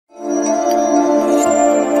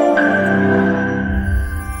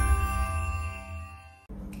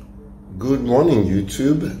morning,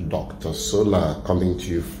 YouTube. Dr. Sola coming to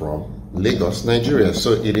you from Lagos, Nigeria.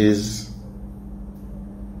 So it is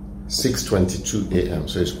 6:22 a.m.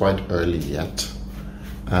 so it's quite early yet,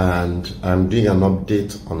 and I'm doing an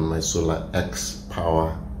update on my SolaX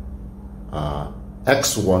power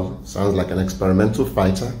X-1. Sounds like an experimental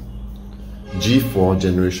fighter, G4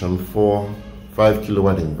 generation 4 5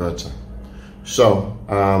 kilowatt inverter. So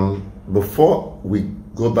before we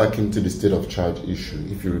go back into the state of charge issue,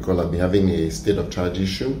 if you recall, I've been having a state of charge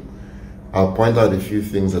issue. I'll point out a few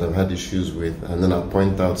things that I've had issues with, and then I'll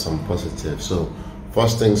point out some positives. So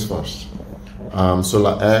first things first,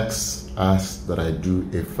 SolaX asked that I do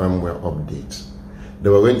a firmware update. They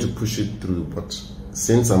were going to push it through, but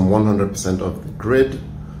since I'm 100% off the grid,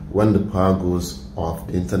 when the power goes off,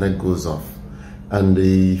 the internet goes off. And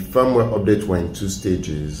the firmware update were in two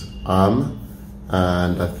stages, ARM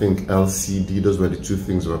and I think LCD. Those were the two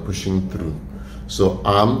things we were pushing through. So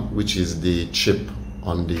ARM, which is the chip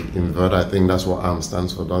on the inverter, I think that's what ARM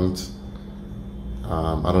stands for. I don't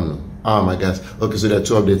know. ARM, I guess. Okay, so there are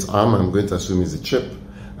two updates. ARM, I'm going to assume, is the chip,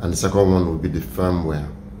 and the second one will be the firmware.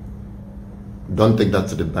 Don't take that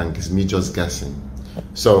to the bank, it's me just guessing.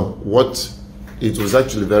 So it was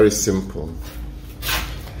actually very simple.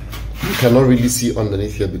 You cannot really see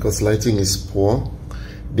underneath here because lighting is poor.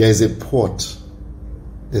 There's a port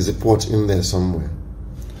in there somewhere,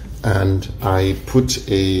 and I put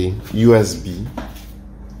a USB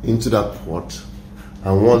into that port,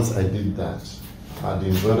 and once I did that, the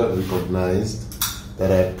inverter recognized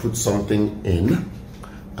that I put something in,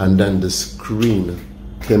 and then the screen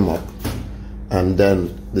came up, and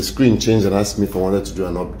then the screen changed and asked me if I wanted to do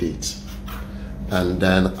an update. And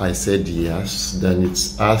then I said yes. Then it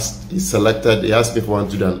asked me if I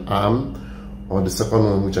wanted to do an ARM or the second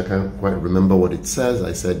one, which I can't quite remember what it says.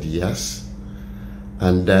 I said yes.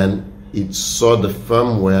 And then it saw the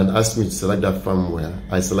firmware and asked me to select that firmware.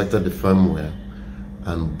 I selected the firmware,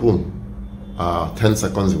 and boom, 10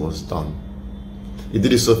 seconds it was done. It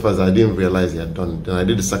did it so fast I didn't realize it had done it. Then I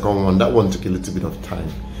did the second one. That one took a little bit of time.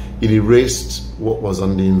 It erased what was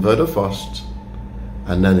on the inverter first,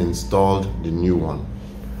 and then installed the new one.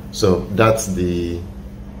 So that's the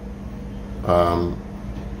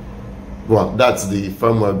that's the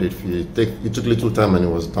firmware update for you. It took little time and it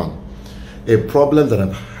was done. A problem that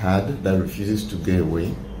I've had that refuses to go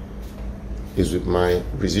away is with my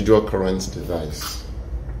residual current device.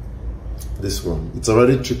 This one. It's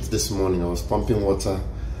already tripped this morning. I was pumping water,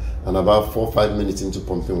 and about 4 or 5 minutes into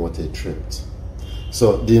pumping water, it tripped.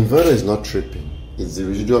 So the inverter is not tripping. It's the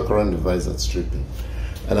residual current device that's tripping.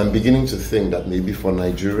 And I'm beginning to think that maybe for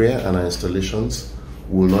Nigeria and our installations,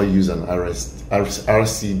 we'll not use an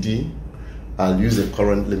RCD. I'll use a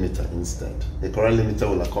current limiter instead. A current limiter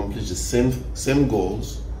will accomplish the same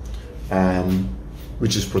goals,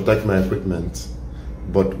 which is protect my equipment,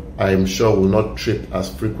 but I'm sure will not trip as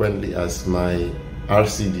frequently as my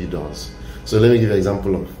RCD does. So let me give you an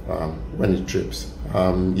example of when it trips.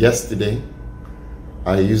 Yesterday,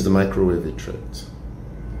 I used the microwave, it tripped.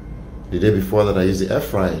 The day before that, I used the air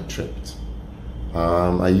fryer, it tripped.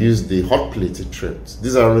 I used the hot plate, it tripped.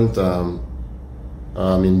 These aren't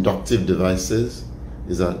inductive devices.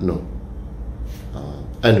 No.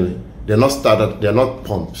 Anyway, they're not started, they're not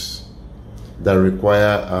pumps that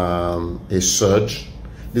require a surge.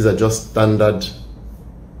 These are just standard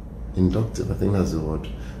inductive, I think that's the word.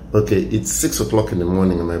 Okay, it's 6 o'clock in the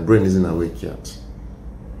morning and my brain isn't awake yet.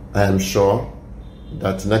 I am sure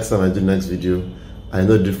that next time I do next video, I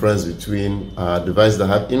know the difference between devices that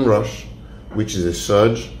have inrush, which is a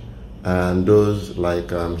surge, and those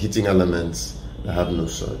like heating elements that have no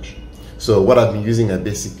surge. So what I've been using are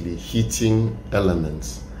basically heating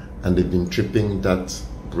elements, and they've been tripping that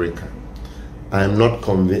breaker. I am not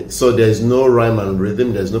convinced. So there's no rhyme and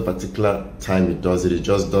rhythm. There's no particular time it does it. It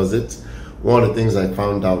just does it. One of the things I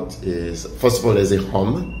found out is, first of all, there's a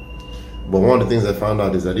hum. But one of the things I found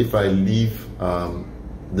out is that if I leave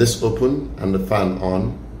this open and the fan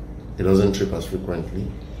on, it doesn't trip as frequently.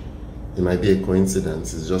 It might be a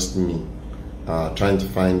coincidence. It's just me trying to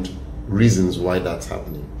find reasons why that's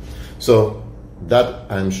happening. So that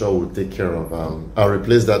I'm sure will take care of. I'll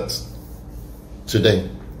replace that today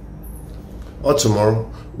or tomorrow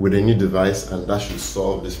with a new device, and that should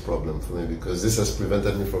solve this problem for me, because this has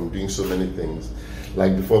prevented me from doing so many things.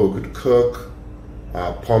 Like before, we could cook,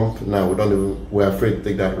 pump. Now we're afraid to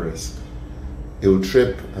take that risk. It will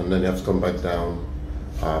trip, and then you have to come back down,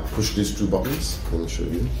 push these two buttons. Let me show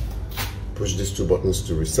you. Push these two buttons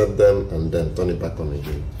to reset them, and then turn it back on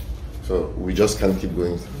again. So we just can't keep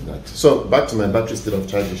going through that. So back to my battery state of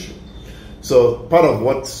charge issue. So part of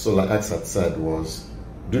what SolaX had said was,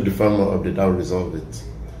 do the firmware update, that will resolve it.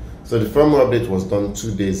 So the firmware update was done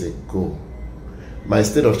 2 days ago. My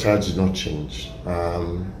state of charge did not change.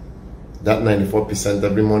 That 94%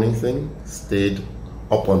 every morning thing stayed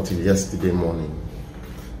up until yesterday morning.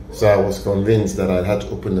 So I was convinced that I had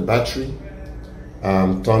to open the battery,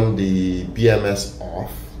 turn the BMS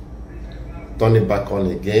off, turn it back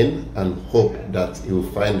on again, and hope that it will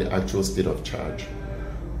find the actual state of charge.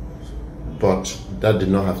 But that did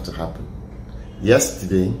not have to happen.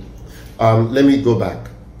 Yesterday, let me go back.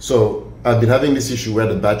 So I've been having this issue where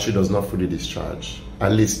the battery does not fully discharge.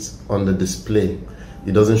 At least on the display,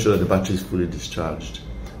 it doesn't show that the battery is fully discharged.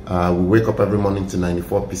 We wake up every morning to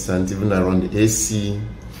 94%. Even though I run the AC,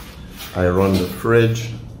 I run the fridge.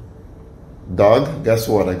 Dog, guess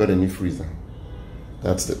what? I got a new freezer.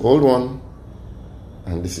 That's the old one,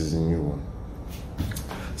 and this is the new one.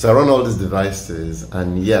 So I run all these devices,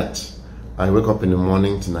 and yet I wake up in the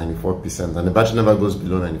morning to 94%, and the battery never goes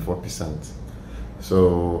below 94%.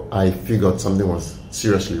 So I figured something was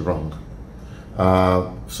seriously wrong.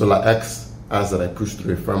 SolaX asked that I push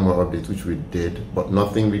through a firmware update, which we did, but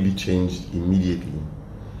nothing really changed immediately.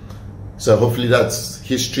 So hopefully that's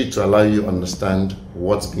history to allow you to understand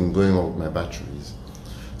what's been going on with my batteries.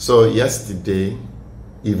 So yesterday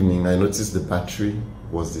evening, I noticed the battery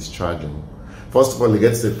was discharging. First of all, it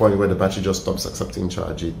gets to the point where the battery just stops accepting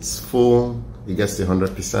charge. It's full, it gets to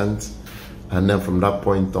 100%, and then from that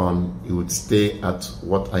point on, it would stay at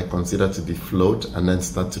what I consider to be float and then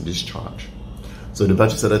start to discharge. So the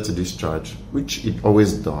battery started to discharge, which it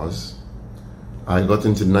always does. I got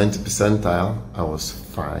into the 90th percentile, I was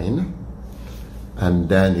fine. And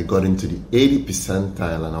then it got into the 80th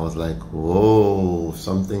percentile, and I was like, whoa,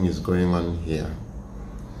 something is going on here.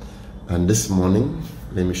 And this morning,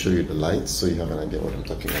 let me show you the lights so you have an idea what I'm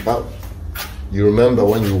talking about. You remember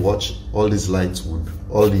when you watch, all these lights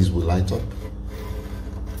all these will light up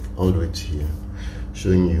all the way to here,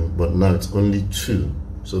 showing you, but now it's only 2.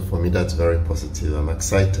 So for me, that's very positive. I'm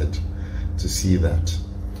excited to see that.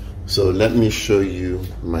 So let me show you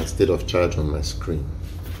my state of charge on my screen.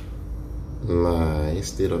 My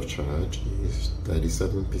state of charge is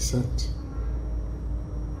 37%.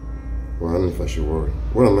 Well, I don't know if I should worry.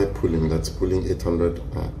 What am I pulling? That's pulling 800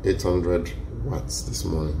 watts this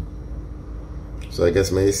morning. So I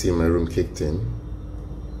guess my AC in my room kicked in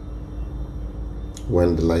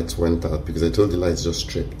when the lights went out, because I told the lights just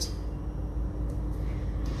tripped.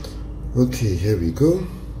 Okay, here we go.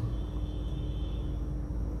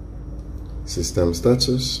 System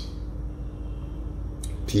status.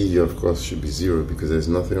 PV, of course, should be 0 because there's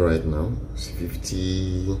nothing right now. It's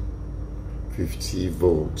 50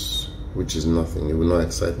 volts, which is nothing. It will not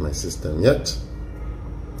excite my system yet.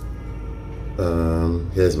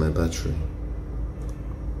 Here's my battery.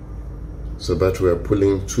 So battery, we're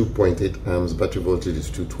pulling 2.8 amps. Battery voltage is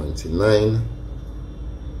 229.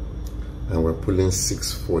 And we're pulling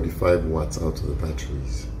 645 watts out of the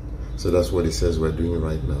batteries. So that's what it says we're doing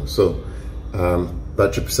right now. So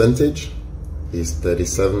battery percentage is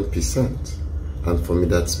 37%, and for me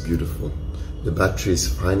that's beautiful. The battery is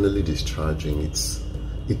finally discharging.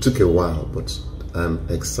 It took a while, but I'm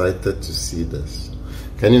excited to see this.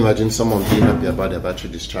 Can you imagine someone being happy about their battery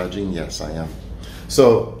discharging? Yes, I am.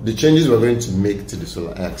 So the changes we're going to make to the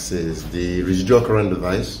SolaX is the residual current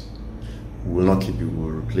device. We will not keep it,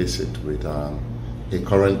 we'll replace it with a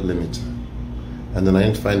current limiter. And then I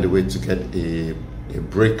need to find a way to get a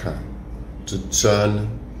breaker to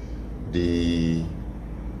turn the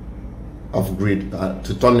off-grid,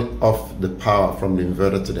 to turn off the power from the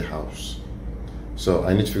inverter to the house. So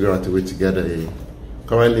I need to figure out a way to get a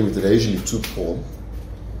current limiter. They're usually 2-pole,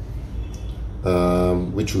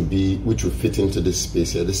 which will fit into this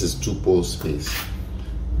space here. This is 2-pole space.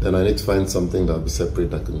 Then I need to find something that will be separate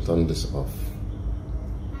that can turn this off.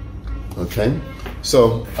 Okay,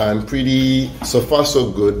 so I'm so far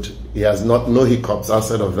so good. He has no hiccups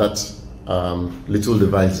outside of that little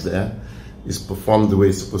device there. It's performed the way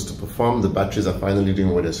it's supposed to perform. The batteries are finally doing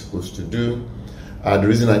what they're supposed to do. The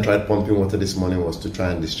reason I tried pumping water this morning was to try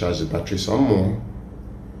and discharge the battery some more.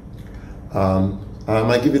 I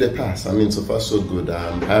might give it a pass. I mean, so far so good.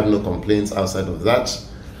 I have no complaints outside of that.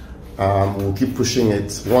 We'll keep pushing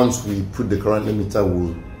it. Once we put the current limiter,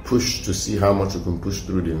 we'll push to see how much we can push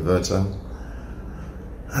through the inverter.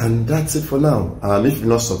 And that's it for now. If you're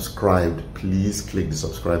not subscribed, please click the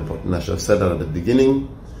subscribe button. I should have said that at the beginning.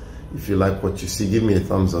 If you like what you see, give me a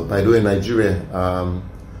thumbs up. By the way, Nigeria,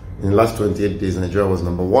 in the last 28 days, Nigeria was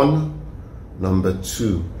number 1. Number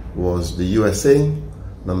 2 was the USA.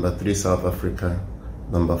 Number 3, South Africa.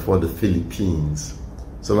 Number 4, the Philippines.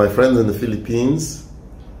 So my friends in the Philippines,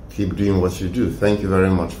 keep doing what you do. Thank you very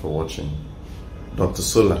much for watching. Dr.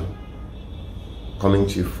 Sola, coming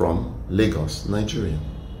to you from Lagos, Nigeria.